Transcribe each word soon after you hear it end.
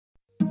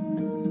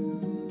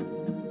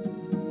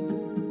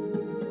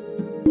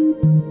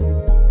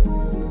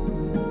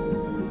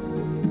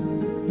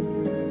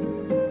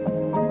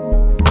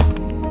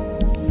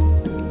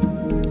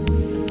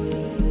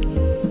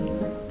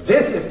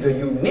This is the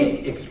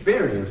unique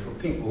experience for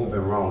people who've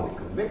been wrongly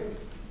convicted.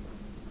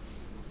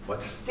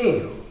 But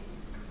still,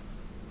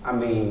 I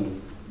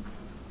mean,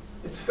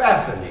 it's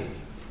fascinating.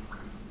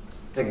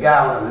 The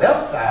guy on the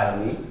left side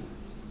of me,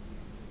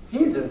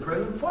 he's in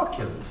prison for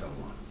killing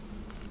someone.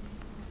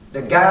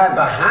 The guy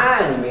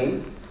behind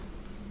me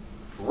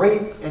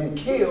raped and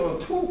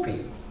killed 2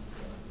 people.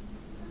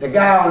 The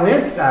guy on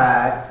this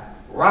side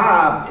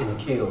robbed and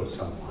killed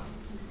someone.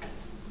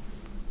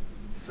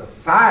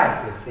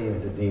 Society sees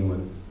the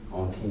demon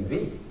on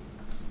TV.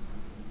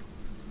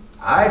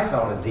 I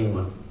saw the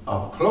demon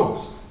up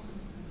close.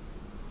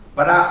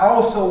 But I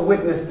also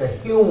witnessed the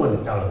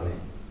human element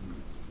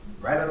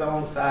right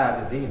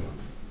alongside the demon.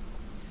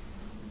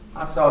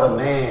 I saw the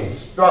man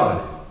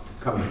struggling to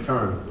come to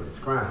terms with his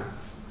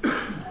crimes.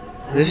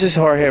 This is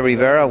Jorge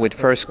Rivera with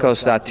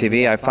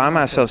FirstCoast.tv. I find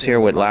myself here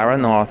with Lara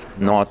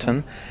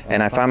Naughton,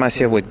 and I find myself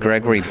here with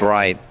Gregory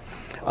Bright.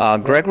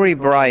 Gregory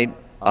Bright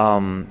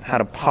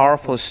had a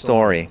powerful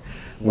story,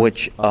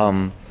 which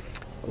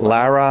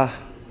Lara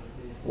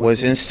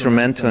was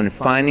instrumental in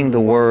finding the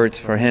words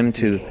for him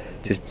to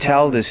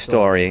tell this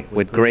story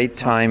with great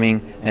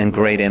timing and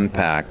great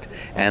impact.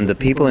 And the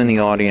people in the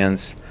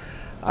audience,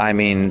 I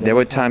mean, there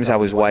were times I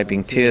was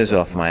wiping tears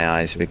off my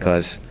eyes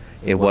because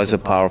it was a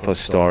powerful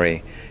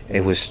story.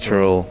 It was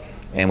true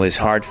and it was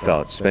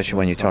heartfelt, especially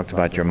when you talked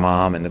about your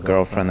mom and the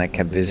girlfriend that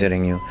kept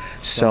visiting you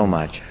so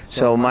much.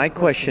 So my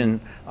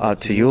question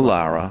to you,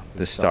 Lara,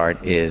 to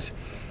start is,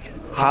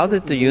 how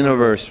did the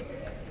universe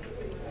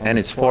and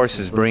its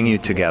forces bring you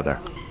together?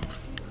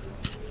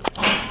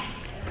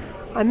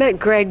 I met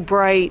Greg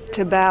Bright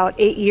about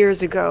 8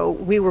 years ago.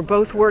 We were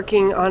both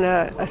working on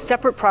a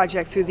separate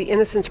project through the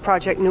Innocence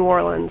Project New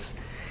Orleans.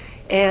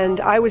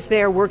 And I was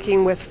there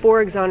working with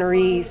 4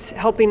 exonerees,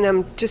 helping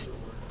them just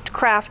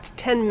craft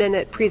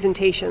 10-minute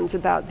presentations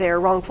about their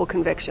wrongful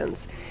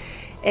convictions.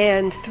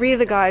 And 3 of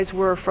the guys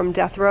were from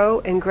death row,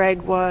 and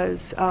Greg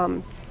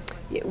had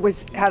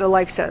a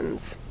life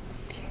sentence.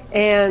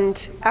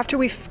 And after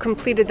we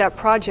completed that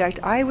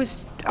project, I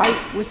was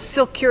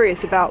still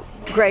curious about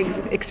Greg's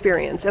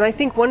experience. And I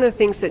think one of the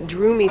things that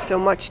drew me so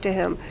much to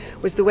him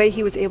was the way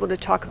he was able to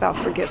talk about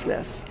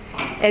forgiveness.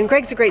 And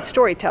Greg's a great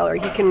storyteller.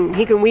 He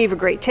can weave a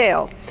great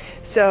tale.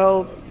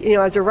 So, you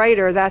know, as a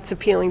writer, that's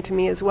appealing to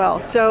me as well.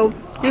 So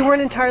we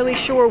weren't entirely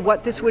sure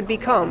what this would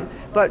become,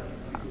 but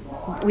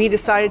we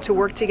decided to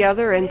work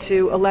together and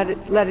to let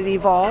it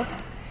evolve,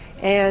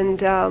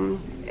 and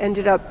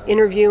ended up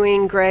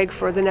interviewing Greg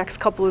for the next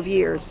couple of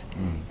years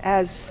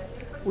as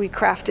we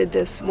crafted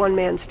this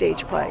one-man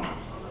stage play.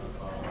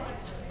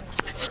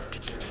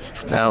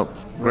 Now,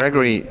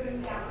 Gregory,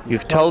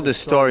 you've told this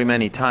story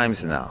many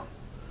times now.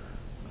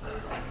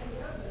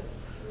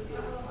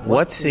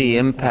 What's the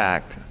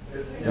impact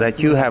that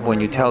you have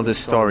when you tell this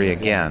story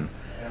again?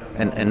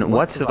 And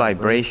what's the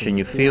vibration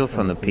you feel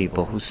from the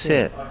people who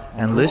sit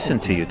and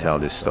listen to you tell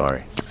this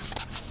story?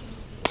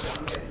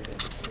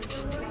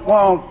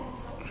 Well,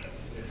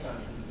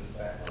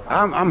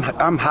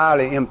 I'm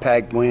highly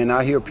impacted when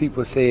I hear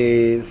people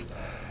say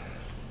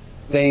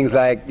things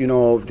like, you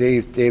know,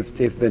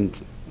 they've been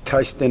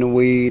touched in a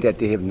way that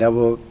they have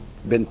never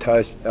been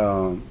touched.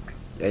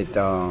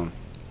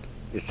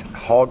 It's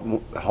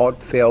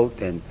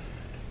heartfelt, and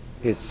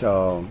it's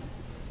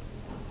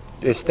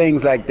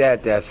things like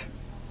that's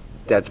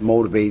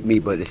motivate me.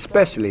 But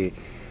especially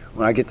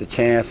when I get the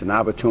chance and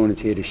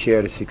opportunity to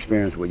share this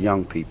experience with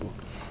young people.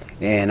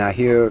 And I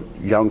hear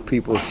young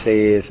people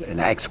say and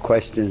ask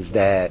questions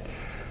that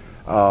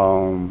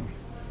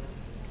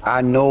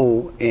I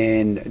know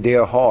in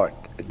their heart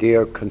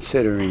they're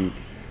considering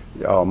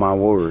my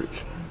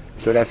words.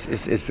 So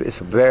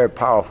it's a very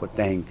powerful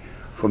thing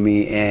for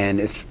me,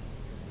 and it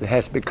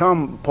has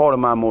become part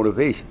of my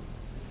motivation,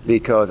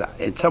 because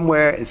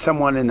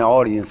someone in the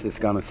audience is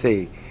going to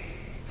say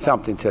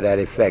something to that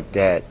effect,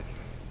 that,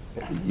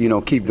 you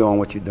know, keep doing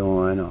what you're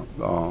doing,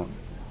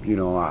 you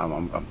know,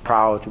 I'm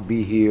proud to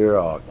be here,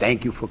 or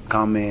thank you for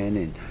coming,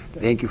 and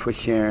thank you for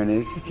sharing.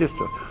 It's just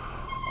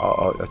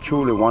a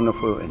truly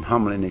wonderful and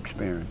humbling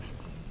experience.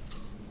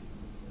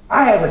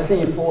 I have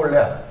received 4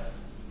 letters.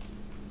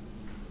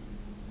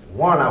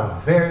 One I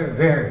was very,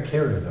 very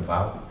curious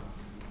about,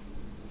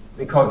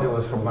 because it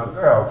was from my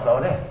girl,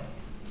 Claudette.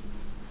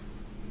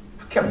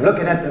 I kept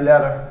looking at the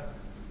letter,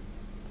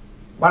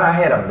 but I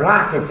had a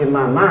blockage in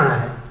my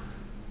mind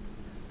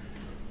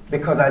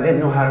because I didn't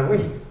know how to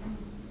read.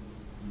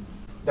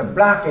 The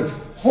blockage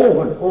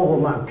hovered over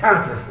my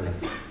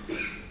consciousness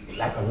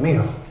like a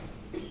mirror.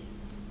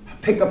 I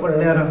pick up a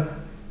letter,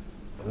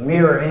 a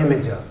mirror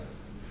image of,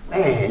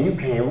 man, you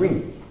can't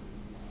read.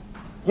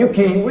 You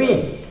can't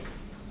read.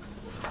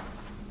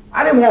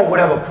 I didn't want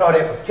whatever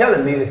Claudette was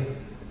telling me to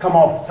come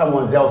off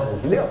someone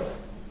else's lips.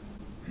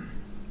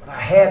 But I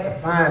had to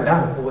find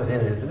out what was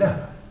in this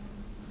letter.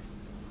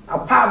 Now,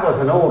 Pop was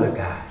an older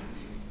guy.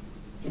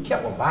 He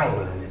kept a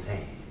Bible in his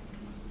hand.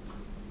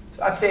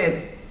 So I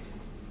said,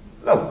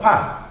 look,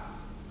 Pop,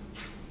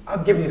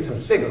 I'll give you some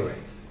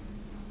cigarettes.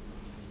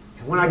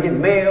 And when I get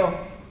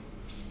mail,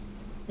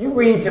 you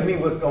read to me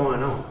what's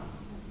going on.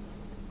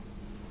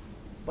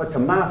 But to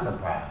my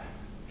surprise,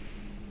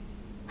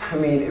 I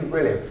mean, it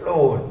really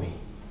floored me.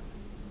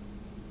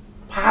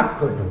 Pop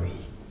couldn't read.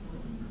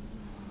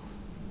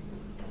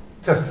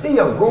 To see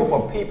a group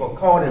of people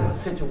caught in a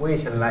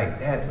situation like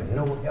that with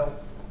no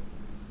help,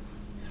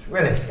 it's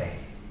really sad.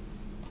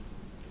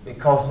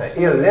 Because the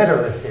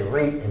illiteracy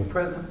rate in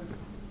prison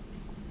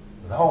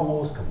was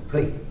almost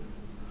complete.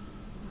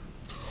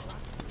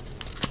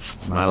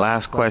 My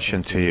last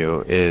question to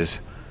you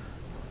is,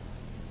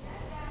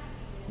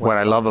 what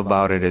I love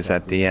about it is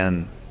at the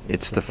end,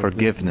 it's the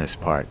forgiveness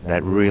part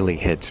that really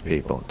hits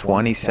people.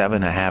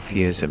 27.5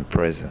 years in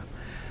prison,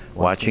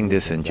 watching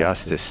this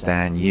injustice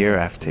stand year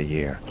after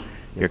year.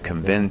 You're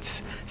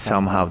convinced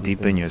somehow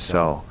deep in your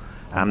soul,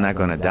 I'm not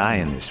going to die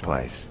in this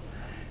place.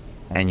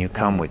 And you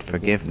come with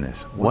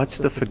forgiveness. What's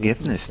the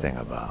forgiveness thing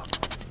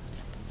about?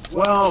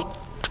 Well,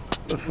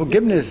 the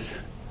forgiveness,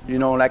 you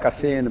know, like I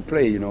say in the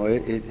play, you know,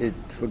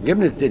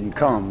 forgiveness didn't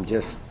come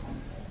just,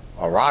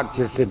 a rock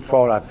just didn't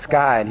fall out the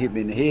sky and hit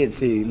me in the head and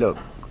say, look,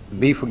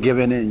 be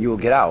forgiven and you'll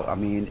get out. I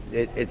mean,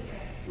 it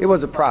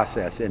was a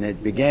process, and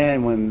it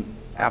began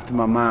after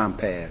my mom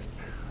passed.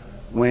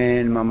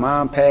 When my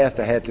mom passed,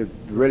 I had to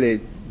really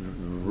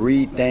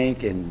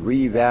rethink and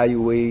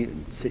reevaluate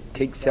and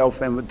take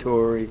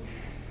self-inventory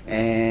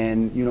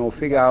and, you know,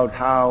 figure out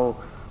how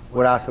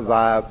would I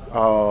survive,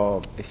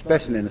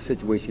 especially in a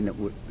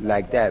situation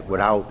like that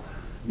without,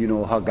 you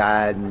know, her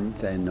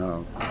guidance and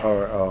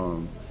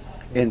her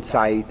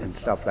insight and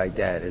stuff like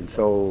that. And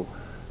so,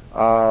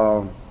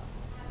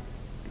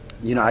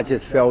 you know, I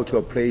just fell to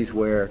a place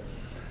where,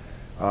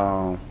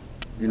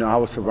 you know, I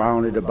was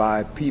surrounded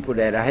by people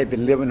that I had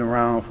been living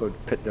around for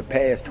the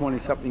past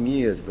 20-something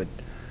years, but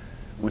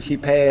when she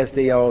passed,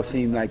 they all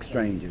seemed like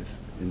strangers.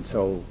 And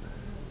so,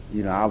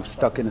 you know, I was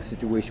stuck in a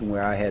situation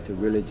where I had to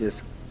really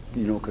just,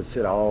 you know,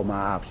 consider all my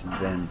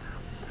options. And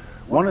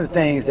one of the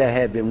things that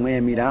had been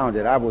weighing me down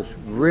that I was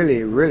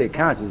really, really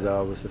conscious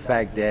of was the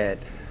fact that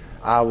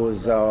I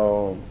was,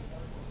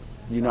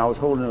 you know, I was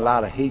holding a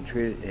lot of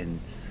hatred and,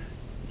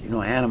 you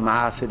know,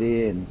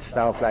 animosity and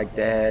stuff like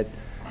that,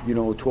 you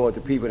know, toward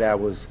the people that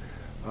was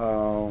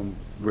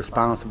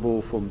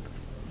responsible for,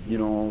 you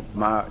know,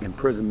 my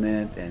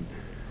imprisonment, and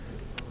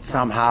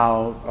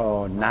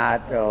somehow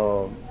not,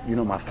 you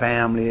know, my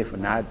family for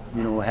not,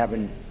 you know,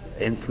 having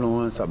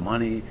influence or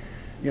money.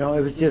 You know,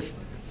 it was just,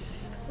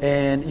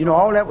 and, you know,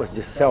 all that was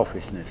just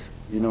selfishness,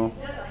 you know.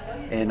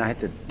 And I had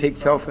to take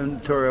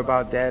self-inventory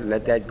about that,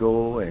 let that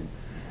go. And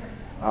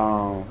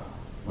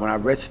when I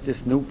reached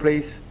this new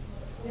place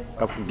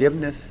of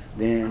forgiveness,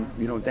 then,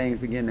 you know, things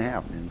began to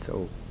happen. And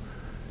so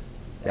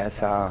that's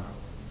how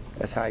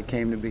it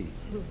came to be.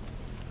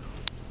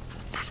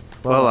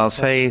 Well, I'll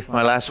say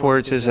my last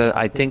words is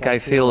I think I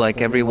feel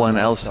like everyone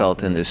else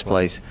felt in this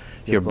place.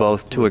 You're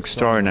both two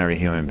extraordinary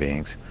human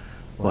beings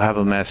who have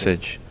a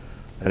message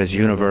that is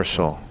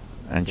universal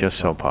and just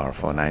so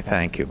powerful. And I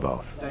thank you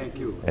both. Thank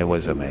you. It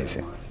was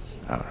amazing.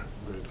 All right.